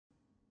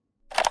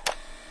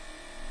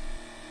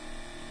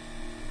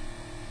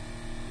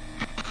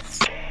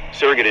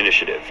Surrogate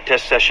Initiative,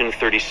 Test Session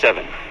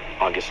 37,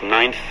 August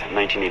 9th,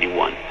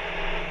 1981.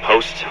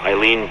 Host,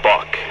 Eileen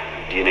Bach.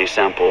 DNA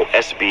sample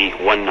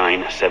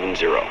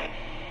SB1970.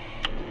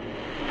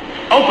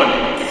 Open!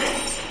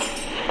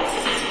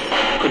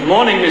 Good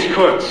morning, Miss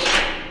Kurtz.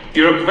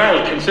 You look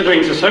well,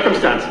 considering the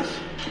circumstances.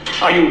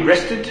 Are you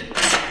rested?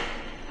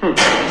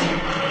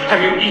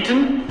 Have you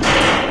eaten?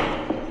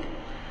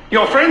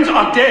 Your friends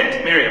are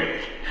dead, Miriam.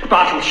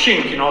 Bartel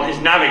Schink and all his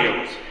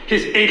Navios,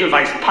 his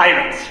Edelweiss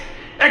pirates,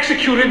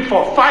 executed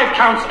for 5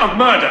 counts of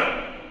murder.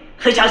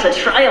 It was a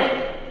trial.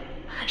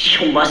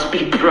 You must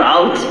be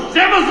proud.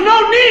 There was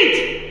no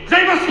need!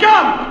 They were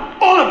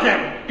scum! All of them!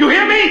 You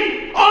hear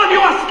me? All of you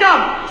are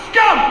scum!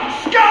 Scum!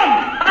 Scum!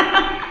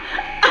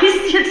 I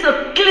see it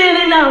so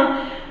clearly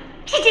now.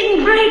 He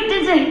didn't break,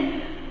 did they?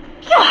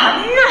 You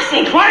have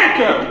nothing. Quiet,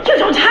 girl! You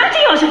don't have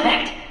the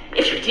artifact.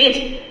 If you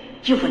did,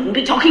 you wouldn't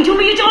be talking to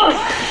me at all.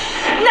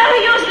 Never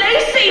use lay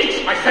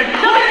seat. I said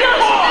never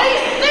use lay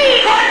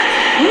seat. Quiet!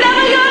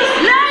 Never use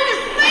lay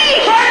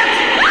seat. Quiet!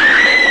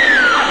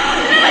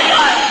 Never use.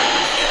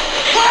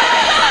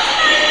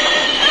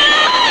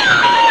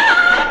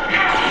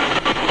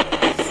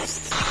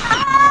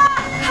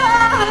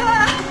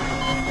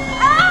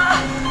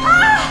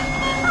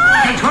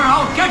 Get her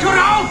out! Get her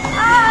out!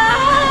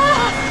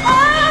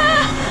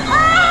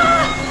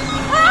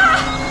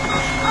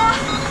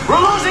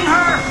 We're losing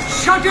her!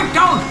 Shut it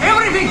down!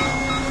 Everything!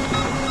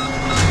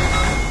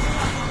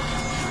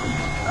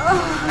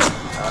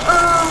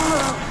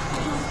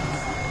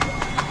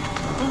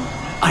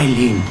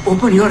 Eileen,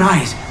 open your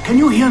eyes. Can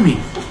you hear me?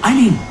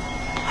 Eileen!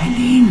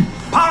 Eileen!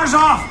 Power's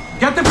off!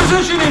 Get the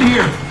position in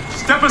here!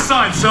 Step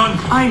aside, son!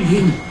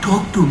 Eileen,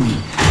 talk to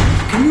me.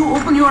 Can you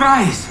open your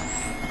eyes?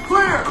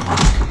 Clear!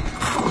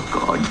 Oh,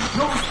 God.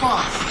 No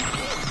response!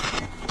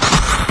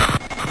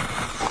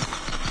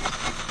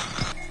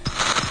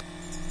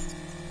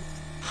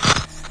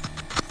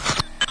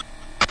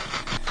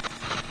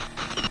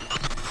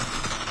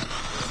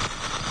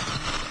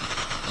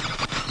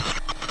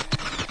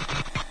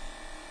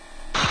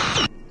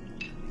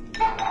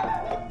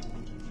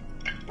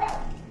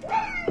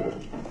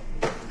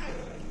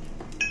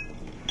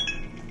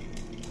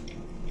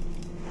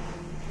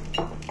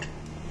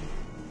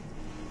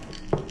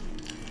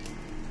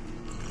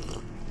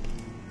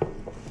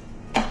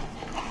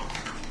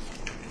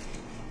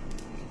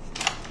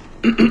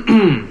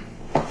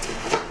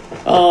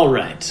 All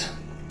right.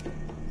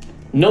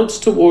 Notes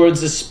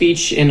towards a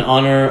speech in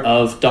honor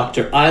of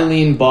Dr.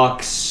 Eileen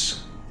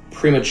Bach's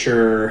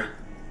premature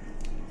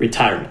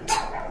retirement.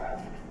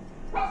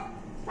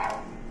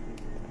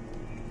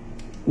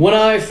 When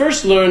I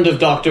first learned of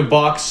Dr.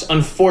 Bach's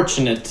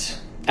unfortunate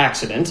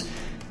accident,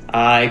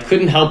 I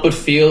couldn't help but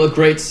feel a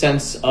great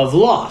sense of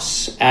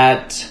loss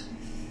at...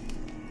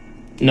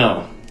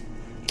 No.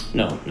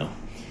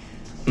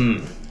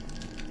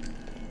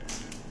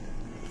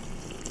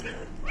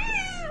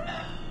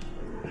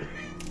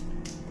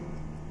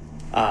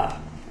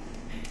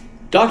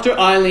 Dr.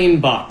 Eileen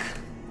Bach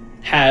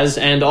has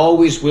and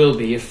always will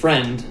be a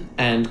friend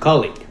and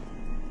colleague.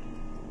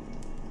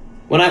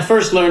 When I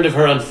first learned of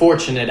her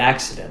unfortunate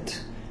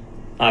accident,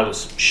 I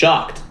was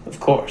shocked, of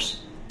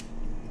course.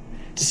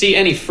 To see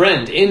any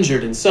friend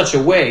injured in such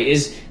a way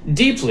is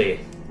deeply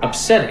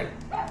upsetting.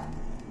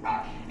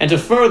 And to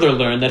further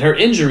learn that her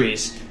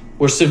injuries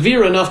were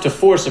severe enough to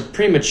force a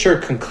premature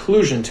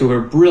conclusion to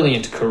her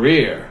brilliant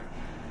career,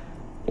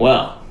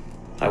 well,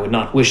 I would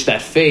not wish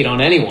that fate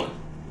on anyone.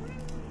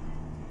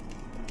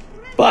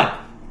 But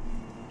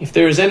if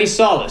there is any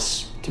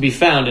solace to be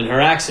found in her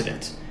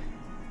accident,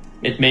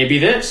 it may be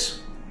this: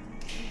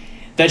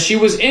 that she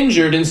was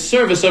injured in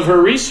service of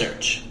her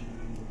research,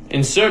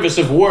 in service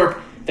of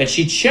work that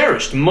she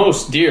cherished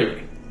most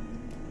dearly.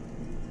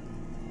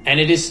 And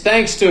it is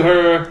due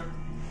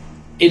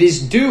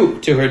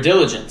to her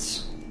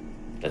diligence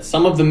that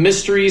some of the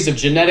mysteries of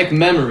genetic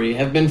memory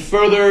have been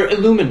further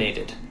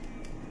illuminated.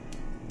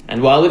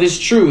 And while it is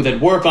true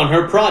that work on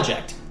her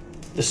project,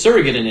 the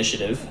Surrogate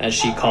Initiative, as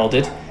she called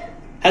it,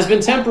 has been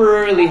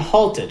temporarily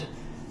halted,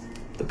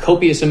 the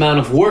copious amount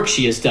of work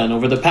she has done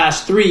over the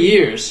past 3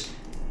 years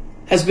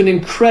has been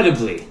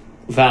incredibly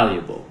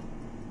valuable.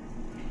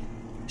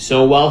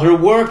 So while her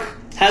work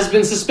has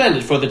been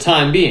suspended for the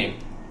time being,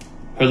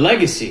 her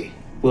legacy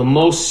will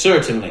most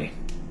certainly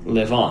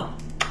live on.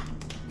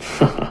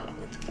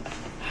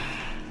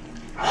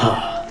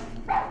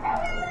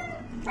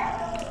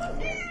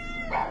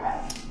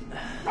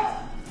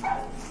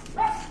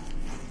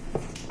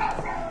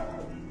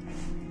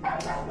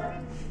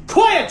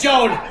 Quiet,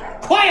 Joan!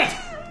 Quiet!